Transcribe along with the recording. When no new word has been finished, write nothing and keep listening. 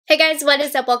Hey guys, what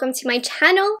is up? Welcome to my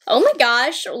channel. Oh my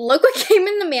gosh, look what came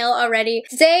in the mail already.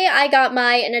 Today I got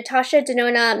my Natasha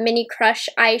Denona Mini Crush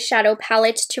eyeshadow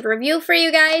palette to review for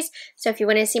you guys. So if you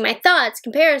want to see my thoughts,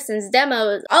 comparisons,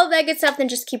 demos, all of that good stuff, then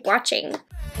just keep watching.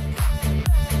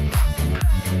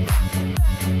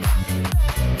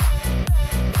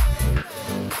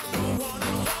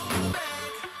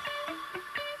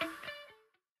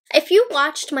 If you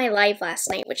watched my live last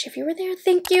night, which if you were there,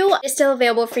 thank you, it's still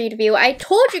available for you to view. I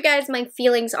told you guys my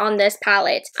feelings on this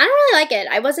palette. I don't really like it.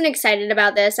 I wasn't excited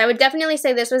about this. I would definitely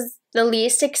say this was the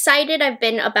least excited I've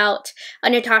been about a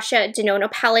Natasha Denona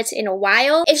palette in a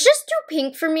while. It's just too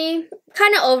pink for me.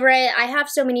 Kind of over it. I have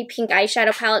so many pink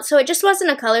eyeshadow palettes, so it just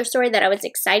wasn't a color story that I was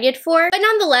excited for. But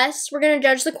nonetheless, we're going to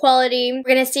judge the quality.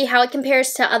 We're going to see how it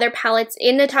compares to other palettes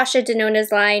in Natasha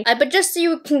Denona's line. But just so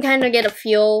you can kind of get a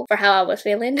feel for how I was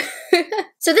feeling.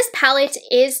 So this palette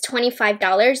is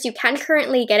 $25. You can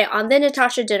currently get it on the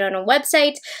Natasha Denona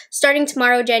website. Starting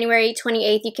tomorrow, January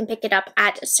 28th, you can pick it up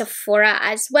at Sephora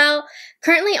as well.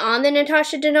 Currently on the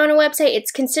Natasha Denona website,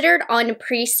 it's considered on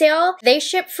pre-sale. They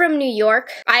ship from New York.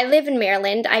 I live in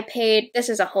Maryland. I paid, this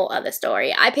is a whole other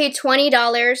story. I paid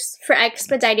 $20 for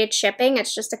expedited shipping.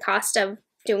 It's just the cost of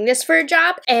doing this for a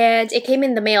job, and it came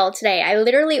in the mail today. I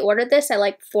literally ordered this at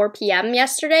like 4 p.m.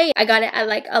 yesterday. I got it at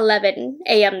like 11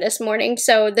 a.m. this morning,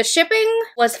 so the shipping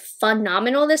was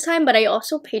phenomenal this time, but I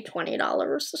also paid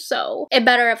 $20, so it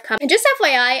better have come. And just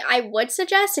FYI, I would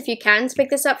suggest if you can to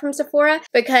pick this up from Sephora,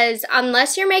 because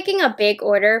unless you're making a big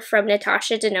order from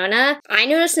Natasha Denona, I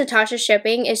noticed Natasha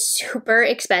shipping is super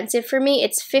expensive for me.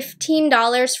 It's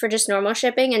 $15 for just normal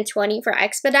shipping and $20 for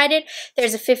expedited.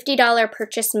 There's a $50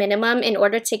 purchase minimum in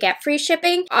order to get free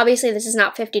shipping. Obviously this is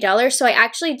not $50, so I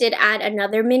actually did add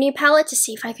another mini palette to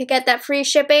see if I could get that free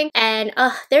shipping, and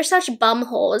they're such bum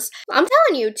holes. I'm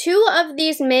telling you, 2 of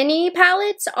these mini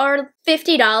palettes are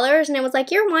 $50, and it was like,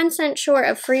 you're 1 cent short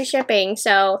of free shipping.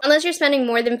 So unless you're spending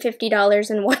more than $50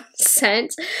 and 1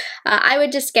 cent, I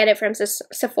would just get it from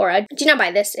Sephora. Do not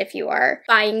buy this if you are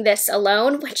buying this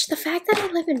alone, which the fact that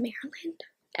I live in Maryland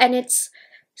and it's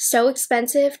so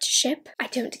expensive to ship, I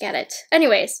don't get it.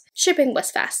 Anyways, shipping was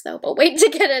fast though, but wait to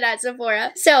get it at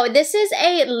Sephora. So this is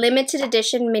a limited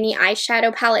edition mini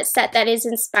eyeshadow palette set that is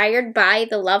inspired by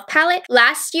the Love palette.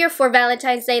 Last year for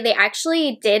Valentine's Day, they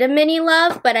actually did a mini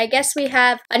Love, but I guess we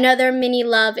have another mini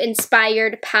Love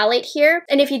inspired palette here.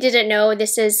 And if you didn't know,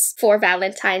 this is for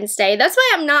Valentine's Day. That's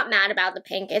why I'm not mad about the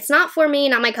pink. It's not for me,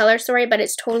 not my color story, but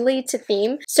it's totally to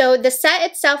theme. So the set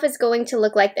itself is going to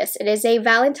look like this. It is a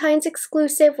Valentine's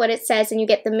exclusive, what it says, and you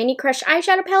get the Mini Crush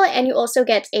eyeshadow palette, and you also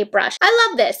get a brush. I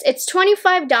love this. It's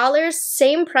 $25,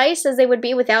 same price as they would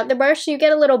be without the brush, so you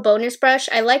get a little bonus brush.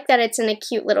 I like that it's in a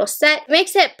cute little set. It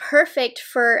makes it perfect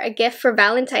for a gift for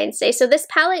Valentine's Day. So this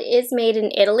palette is made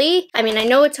in Italy. I mean, I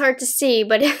know it's hard to see,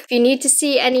 but if you need to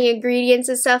see any ingredients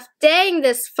and stuff, dang,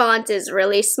 this font is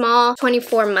really small.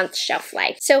 24-month shelf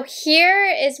life. So here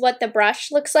is what the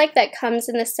brush looks like that comes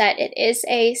in the set. It is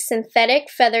a synthetic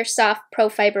feather soft pro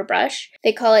fiber brush.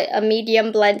 They call it a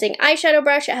medium blending eyeshadow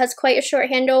brush. It has quite a short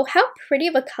handle. How pretty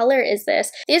of a color is this?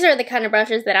 These are the kind of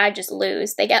brushes that I just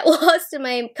lose. They get lost in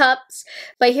my cups,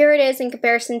 but here it is in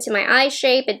comparison to my eye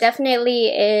shape. It definitely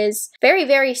is very,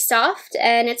 very soft,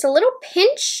 and it's a little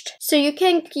pinched, so you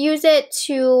can use it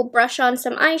to brush on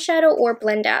some eyeshadow or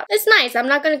blend out. It's nice. I'm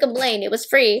not going to complain. It was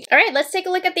free. All right, let's take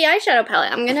a look at the eyeshadow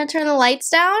palette. I'm going to turn the lights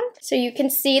down so you can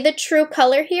see the true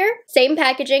color here. Same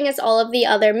packaging as all of the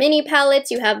other mini palettes.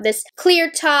 You have this clear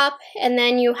top, and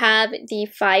then you have the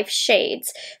 5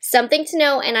 shades. Something to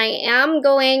know, and I am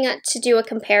going to do a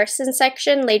comparison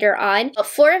section later on, but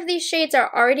 4 of these shades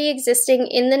are already existing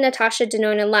in the Natasha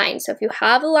Denona line. So if you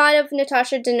have a lot of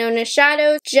Natasha Denona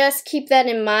shadows, just keep that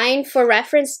in mind. For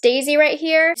reference, Daisy right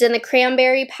here is in the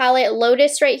Cranberry palette.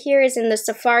 Lotus right here is in the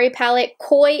Safari palette.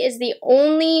 Koi is the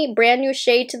only brand new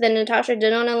shade to the Natasha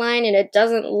Denona line, and it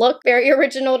doesn't look very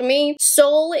original to me.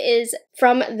 Soul is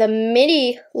from the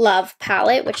Mini Love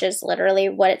palette, which is literally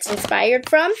what it's inspired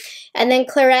from. And then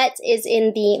Claret is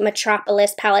in the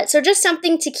Metropolis palette. So just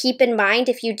something to keep in mind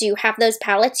if you do have those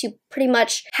palettes. You pretty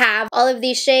much have all of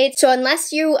these shades. So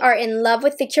unless you are in love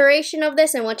with the curation of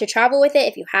this and want to travel with it,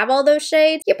 if you have all those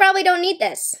shades, you probably don't need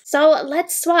this. So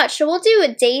let's swatch. So we'll do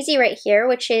a Daisy right here,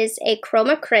 which is a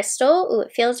Chroma Crystal. Ooh,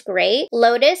 it feels great.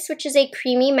 Lotus, which is a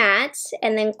creamy matte.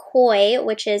 And then Koi,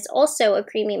 which is also a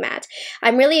creamy matte.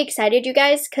 I'm really excited, you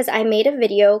guys, because I made a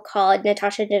video called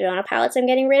Natasha Denona palettes I'm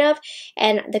getting rid of,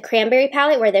 and the Cranberry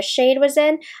palette where the shade was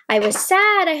in, I was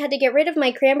sad I had to get rid of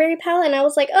my Cranberry palette, and I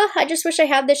was like, oh, I just wish I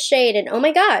had this shade shade, and oh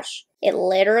my gosh, it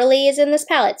literally is in this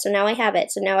palette, so now I have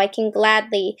it. So now I can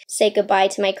gladly say goodbye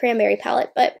to my cranberry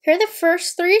palette. But here are the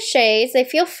first 3 shades. They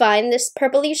feel fine. This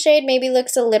purpley shade maybe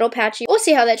looks a little patchy. We'll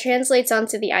see how that translates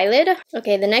onto the eyelid.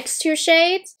 Okay, the next 2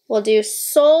 shades, we'll do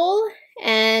Soul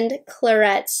and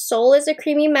Claret. Soul is a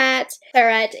creamy matte.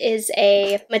 Claret is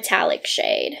a metallic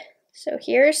shade. So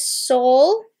here's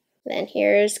Soul, then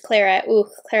here's Claret. Ooh,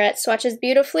 Claret swatches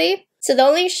beautifully. So the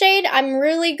only shade I'm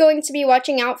really going to be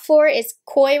watching out for is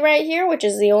Koi right here, which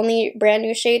is the only brand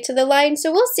new shade to the line.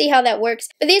 So we'll see how that works.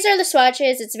 But these are the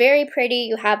swatches. It's very pretty.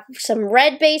 You have some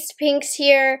red-based pinks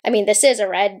here. I mean, this is a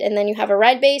red, and then you have a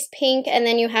red-based pink, and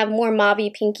then you have more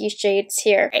mauvey pinky shades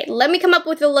here. All right, let me come up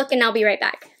with a look, and I'll be right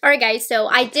back. All right, guys, so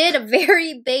I did a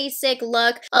very basic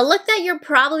look, a look that you're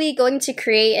probably going to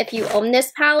create if you own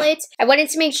this palette. I wanted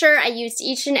to make sure I used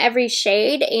each and every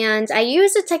shade, and I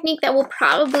used a technique that will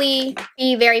probably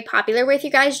be very popular with you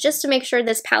guys just to make sure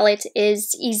this palette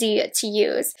is easy to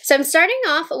use. So I'm starting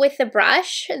off with the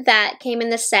brush that came in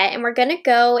the set, and we're gonna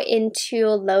go into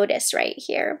Lotus right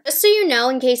here. Just so you know,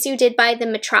 in case you did buy the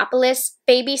Metropolis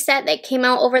baby set that came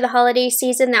out over the holiday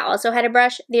season that also had a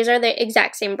brush, these are the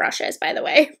exact same brushes, by the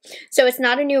way. So it's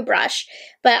not a new brush,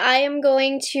 but I am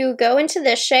going to go into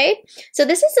this shade. So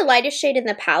this is the lightest shade in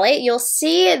the palette. You'll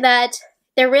see that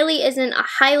there really isn't a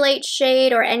highlight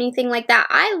shade or anything like that.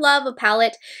 I love a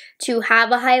palette to have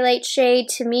a highlight shade.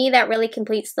 To me, that really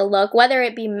completes the look. Whether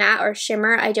it be matte or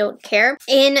shimmer, I don't care.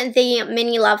 In the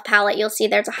Mini Love palette, you'll see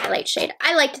there's a highlight shade.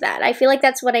 I liked that. I feel like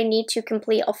that's what I need to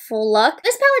complete a full look.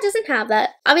 This palette doesn't have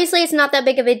that. Obviously, it's not that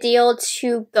big of a deal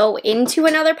to go into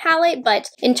another palette, but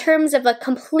in terms of a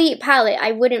complete palette,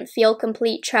 I wouldn't feel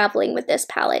complete traveling with this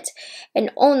palette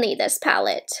and only this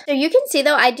palette. So you can see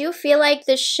though, I do feel like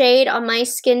the shade on my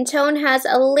skin tone has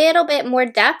a little bit more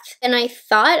depth than I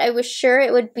thought. I was sure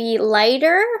it would be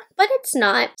lighter, but it's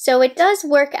not. So it does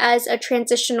work as a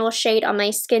transitional shade on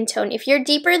my skin tone. If you're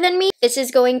deeper than me, this is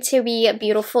going to be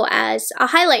beautiful as a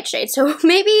highlight shade. So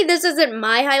maybe this isn't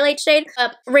my highlight shade.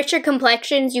 Richer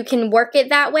complexions, you can work it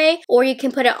that way, or you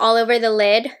can put it all over the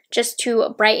lid just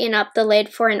to brighten up the lid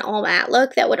for an all matte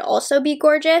look. That would also be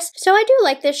gorgeous. So I do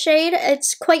like this shade.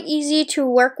 It's quite easy to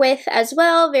work with as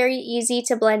well, very easy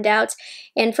to blend out,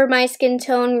 and for my skin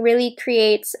tone really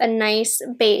creates a nice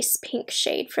base pink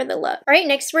shade for the look. All right,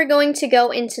 next we're going to go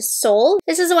into Soul.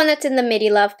 This is the one that's in the Midi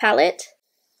Love palette.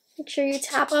 Make sure you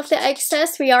tap off the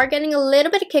excess. We are getting a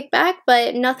little bit of kickback,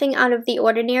 but nothing out of the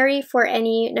ordinary for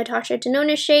any Natasha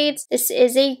Denona shades. This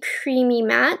is a creamy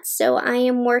matte, so I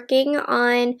am working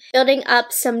on building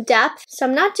up some depth. So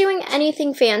I'm not doing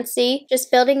anything fancy, just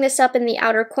building this up in the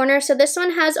outer corner. So this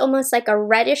one has almost like a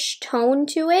reddish tone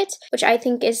to it, which I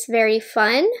think is very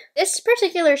fun. This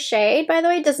particular shade, by the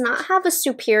way, does not have a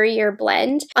superior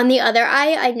blend. On the other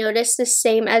eye, I noticed the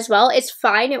same as well. It's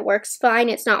fine, it works fine,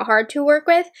 it's not hard to work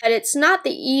with, but it's not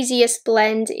the easiest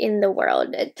blend in the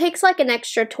world. It takes like an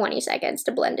extra 20 seconds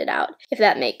to blend it out, if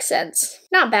that makes sense.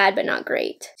 Not bad, but not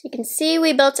great. So you can see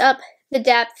we built up the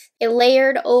depth. It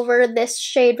layered over this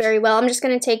shade very well. I'm just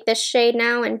going to take this shade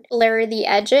now and blur the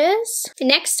edges.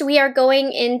 Next, we are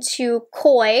going into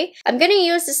Koi. I'm going to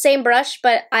use the same brush,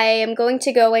 but I am going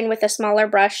to go in with a smaller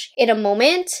brush in a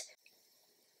moment.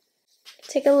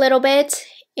 Take a little bit,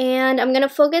 and I'm going to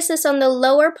focus this on the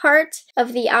lower part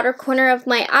of the outer corner of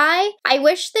my eye. I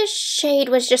wish this shade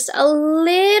was just a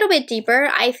little bit deeper.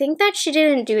 I think that she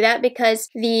didn't do that because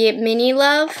the Mini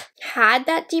Love had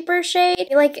that deeper shade. I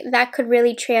feel like that could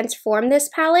really transform this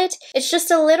palette. It's just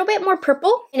a little bit more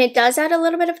purple, and it does add a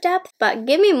little bit of depth, but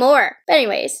give me more. But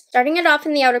anyways, starting it off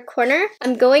in the outer corner,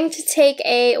 I'm going to take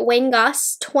a Wayne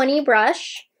Goss 20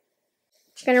 brush.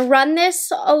 I'm gonna run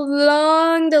this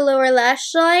along the lower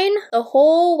lash line the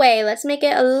whole way. Let's make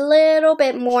it a little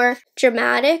bit more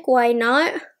dramatic. Why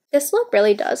not? This look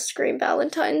really does scream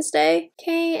Valentine's Day.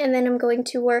 Okay, and then I'm going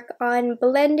to work on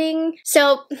blending.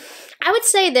 So I would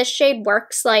say this shade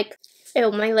works like,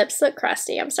 oh, my lips look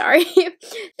crusty, I'm sorry.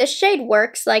 This shade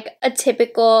works like a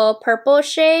typical purple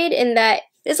shade in that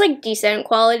it's like decent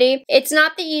quality. It's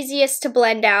not the easiest to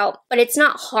blend out, but it's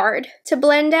not hard to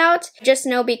blend out. Just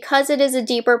know because it is a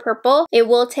deeper purple, it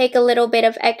will take a little bit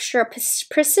of extra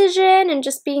precision and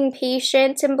just being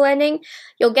patient and blending.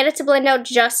 You'll get it to blend out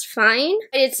just fine,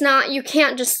 but it's not, you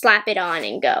can't just slap it on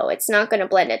and go. It's not going to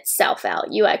blend itself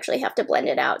out. You actually have to blend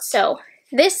it out. So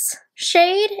this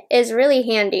shade is really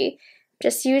handy.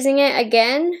 Just using it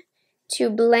again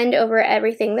to blend over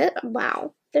everything.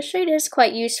 Wow. this shade is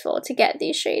quite useful to get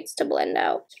these shades to blend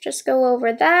out. So just go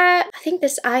over that. I think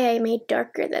this eye I made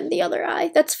darker than the other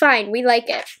eye. That's fine, we like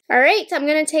it. Alright, I'm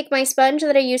gonna take my sponge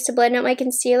that I used to blend out my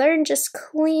concealer and just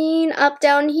clean up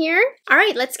down here.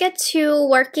 Alright, let's get to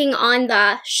working on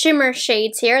the shimmer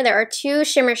shades here. There are 2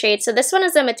 shimmer shades. So this one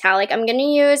is a metallic. I'm gonna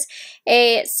use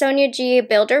a Sonia G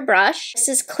Builder brush. This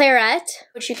is Claret,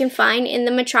 which you can find in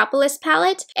the Metropolis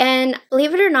palette. And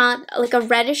believe it or not, like a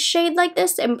reddish shade like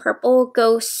this and purple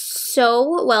go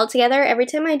so well together. Every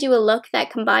time I do a look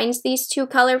that combines these 2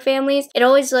 color families, it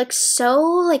always looks so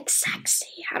like sexy.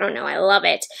 I don't know, I love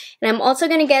it. And I'm also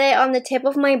going to get it on the tip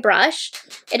of my brush.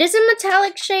 It is a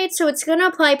metallic shade, so it's going to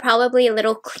apply probably a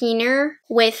little cleaner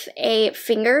with a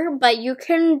finger, but you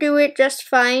can do it just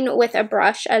fine with a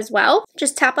brush as well.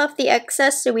 Just tap off the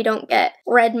excess so we don't get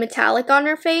red metallic on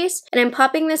our face. And I'm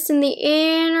popping this in the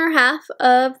inner half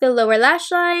of the lower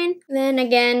lash line. Then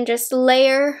again, just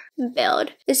layer,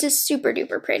 build. This is super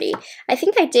duper pretty. I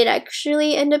think I did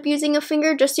actually end up using a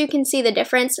finger just so you can see the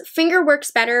difference. Finger works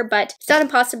better, but it's not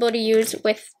impossible to use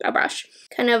with a brush.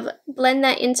 Kind of blend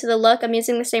that into the look. I'm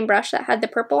using the same brush that had the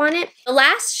purple on it. The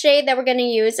last shade that we're going to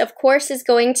use, of course, is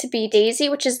going to be Daisy,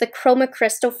 which is the Chroma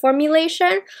Crystal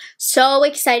formulation. So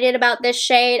excited about this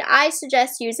shade. I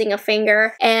suggest using a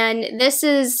finger, and this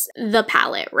is the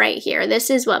palette right here. This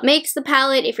is what makes the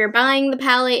palette. If you're buying the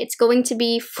palette, it's going to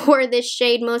be for this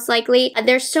shade most likely.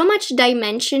 There's so much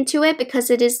dimension to it because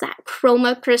it is that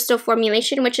Chroma Crystal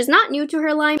formulation, which is not new to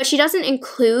her line, but she doesn't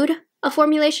include a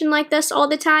formulation like this all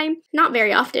the time. Not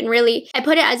very often, really. I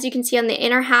put it, as you can see, on the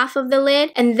inner half of the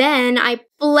lid, and then I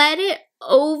bled it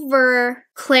over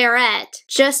Claret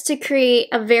just to create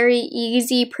a very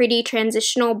easy, pretty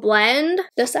transitional blend.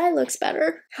 This eye looks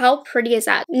better. How pretty is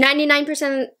that?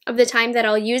 99% of the time that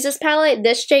I'll use this palette,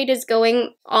 this shade is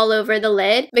going all over the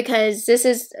lid because this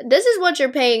is what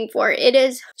you're paying for. It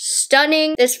is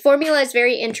stunning. This formula is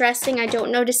very interesting. I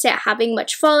don't notice it having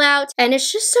much fallout, and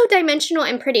it's just so dimensional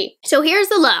and pretty. So here's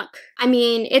the look. I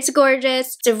mean, it's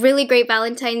gorgeous. It's a really great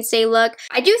Valentine's Day look.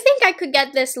 I do think I could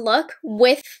get this look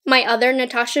with my other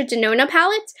Natasha Denona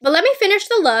palette, but let me finish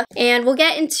the look and we'll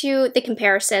get into the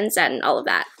comparisons and all of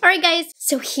that. Alright guys,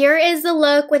 so here is the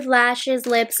look with lashes,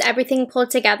 lips, everything pulled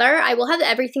together. I will have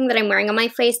everything that I'm wearing on my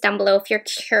face down below if you're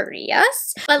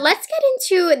curious. But let's get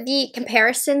into the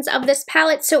comparisons of this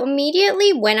palette. So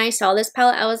immediately when I saw this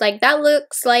palette, I was like, that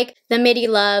looks like the Midi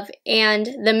Love and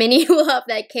the Mini Love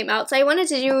that came out. So I wanted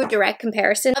to do a direct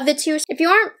comparison of the 2. If you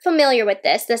aren't familiar with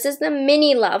this is the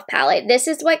Mini Love palette. This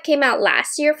is what came out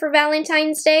last year for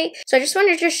Valentine's Day. So I just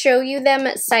wanted to show you them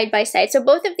side by side. So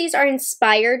both of these are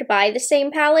inspired by the same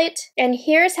palette. And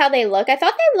here's how they look. I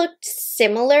thought they looked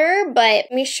similar, but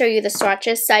let me show you the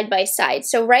swatches side by side.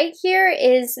 So right here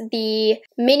is the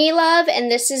Mini Love,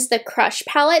 and this is the Crush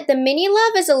palette. The Mini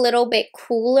Love is a little bit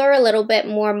cooler, a little bit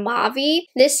more mauve-y.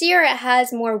 This year it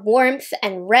has more warmth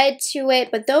and red to it,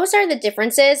 but those are the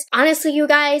differences. Honestly, you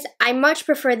guys, I much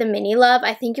prefer the Mini Love.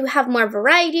 I think you have more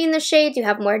variety in the shades, you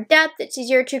have more depth, it's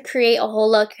easier to create a whole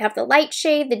look. You have the light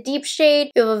shade, the deep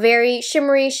shade, you have a very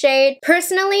shimmery shade.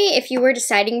 Personally, if you were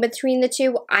deciding between the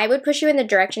 2, I would push you in the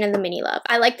direction of the Mini Love.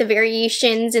 I like the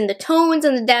variations in the tones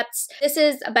and the depths. This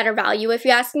is a better value if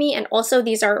you ask me, and also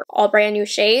these are all brand new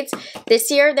shades.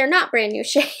 This year, they're not brand new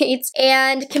shades.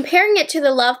 And comparing it to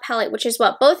the Love palette, which is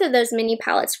what both of those mini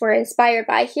palettes were inspired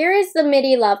by, here is the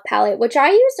Midi Love palette, which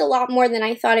I used a lot more than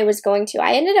I thought I was going to.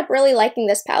 I ended up really liking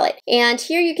this palette. And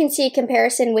here you can see a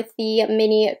comparison with the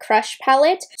Mini Crush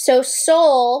palette. So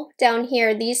Soul down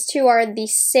here, these 2 are the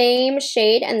same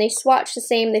shade and they swatch the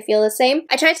same, they feel the same.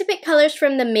 I tried to pick colors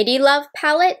from the Midi Love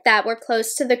palette that were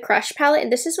close to the Crush palette,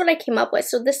 and this is what I came up with.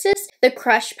 So this is the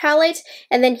Crush palette,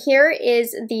 and then here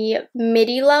is the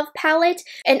Midi Love palette.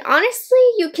 And honestly,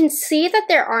 you can see that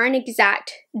there aren't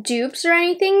exact dupes or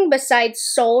anything besides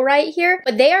Soul right here,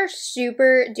 but they are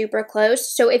super duper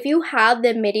close. So if you have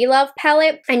the Midi Love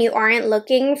palette and you aren't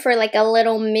looking for like a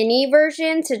little mini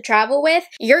version to travel with,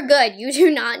 you're good. You do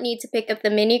not need to pick up the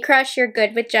Mini Crush. You're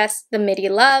good with just the Midi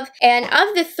Love. And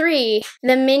of the 3,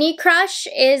 the Mini Crush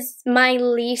is my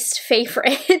least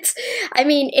favorite. I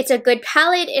mean, it's a good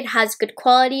palette, it has good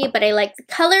quality, but I like the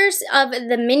colors of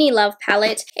the Mini Love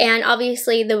palette and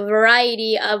obviously the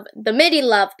variety of the Midi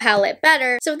Love palette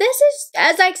better. So this is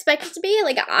as I expected to be.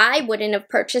 Like, I wouldn't have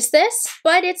purchased this,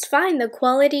 but it's fine. The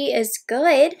quality is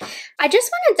good. I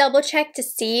just want to double check to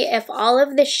see if all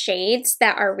of the shades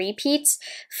that are repeats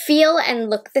feel and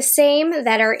look the same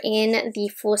that are in the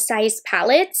full-size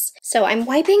palettes. So I'm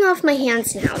wiping off my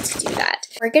hands now to do that.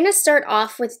 We're going to start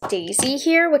off with Daisy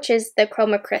here, which is the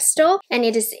Chroma Crystal, and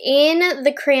it is in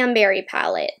the Cranberry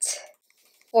palette.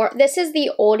 This is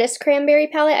the oldest cranberry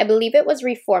palette. I believe it was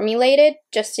reformulated,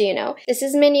 just so you know. This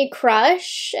is Mini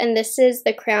Crush, and this is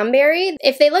the cranberry.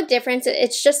 If they look different,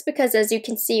 it's just because, as you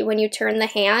can see when you turn the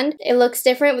hand, it looks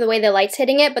different with the way the light's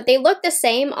hitting it, but they look the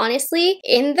same, honestly.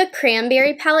 In the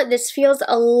cranberry palette, this feels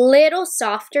a little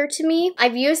softer to me.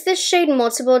 I've used this shade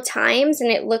multiple times,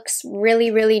 and it looks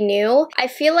really, really new. I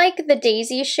feel like the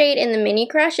Daisy shade in the Mini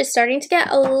Crush is starting to get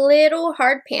a little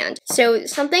hard panned. So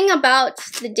something about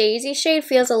the Daisy shade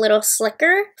feels a little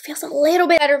slicker, feels a little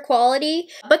bit better quality,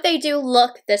 but they do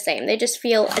look the same. They just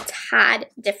feel a tad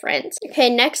different. Okay,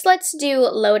 next let's do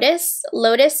Lotus.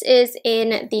 Lotus is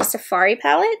in the Safari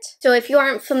palette. So if you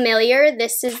aren't familiar,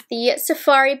 this is the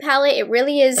Safari palette. It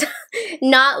really is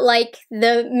not like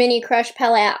the Mini Crush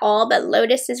palette at all, but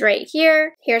Lotus is right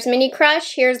here. Here's Mini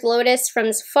Crush, here's Lotus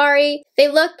from Safari. They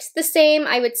look the same.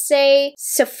 I would say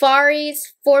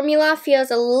Safari's formula feels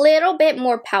a little bit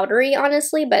more powdery,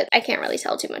 honestly, but I can't really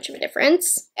tell too much of a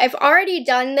difference. I've already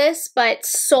done this, but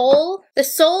the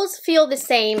soles feel the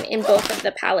same in both of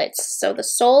the palettes. So the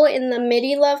sole in the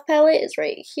Midi Love palette is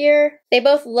right here. They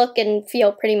both look and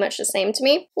feel pretty much the same to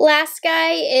me. Last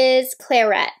guy is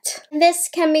Claret. This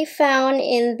can be found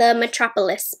in the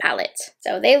Metropolis palette.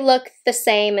 So they look the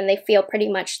same and they feel pretty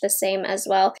much the same as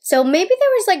well. So maybe there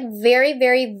was like very,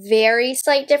 very, very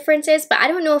slight differences, but I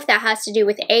don't know if that has to do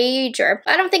with age, or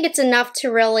I don't think it's enough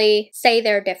to really say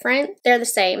they're different. They're the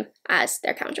same as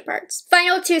their counterparts.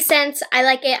 Final 2 cents. I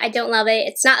like it. I don't love it.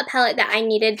 It's not a palette that I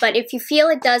needed, but if you feel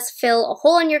it does fill a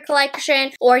hole in your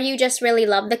collection, or you just really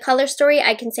love the color story,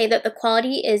 I can say that the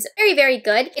quality is very, very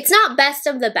good. It's not best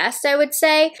of the best, I would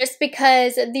say, just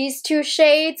because these 2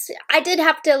 shades, I did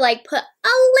have to like put a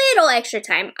little extra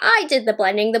time. I did the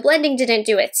blending. The blending didn't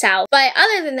do itself. But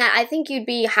other than that, I think you'd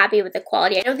be happy with the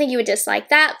quality. I don't think you would dislike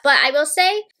that. But I will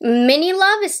say, Mini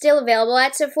Love is still available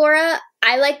at Sephora.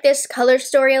 I like this color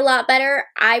story a lot better.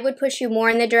 I would push you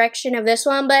more in the direction of this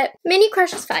one, but Mini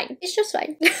Crush is fine. It's just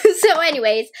fine. So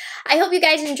anyways, I hope you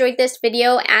guys enjoyed this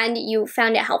video and you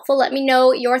found it helpful. Let me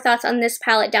know your thoughts on this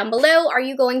palette down below. Are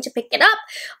you going to pick it up?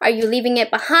 Are you leaving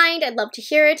it behind? I'd love to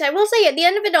hear it. I will say at the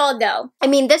end of it all though, I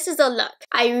mean, this is a look.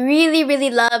 I really, really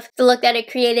love the look that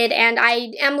it created, and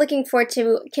I am looking forward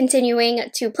to continuing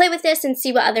to play with this and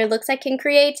see what other looks I can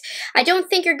create. I don't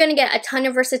think you're going to get a ton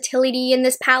of versatility in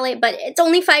this palette, but it's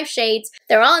only 5 shades.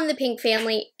 They're all in the pink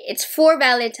family. It's for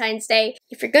Valentine's Day.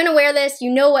 If you're gonna wear this,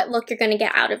 you know what look you're gonna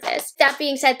get out of this. That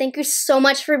being said, thank you so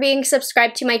much for being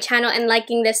subscribed to my channel and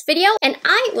liking this video, and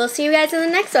I will see you guys in the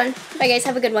next one. Bye guys,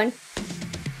 have a good one.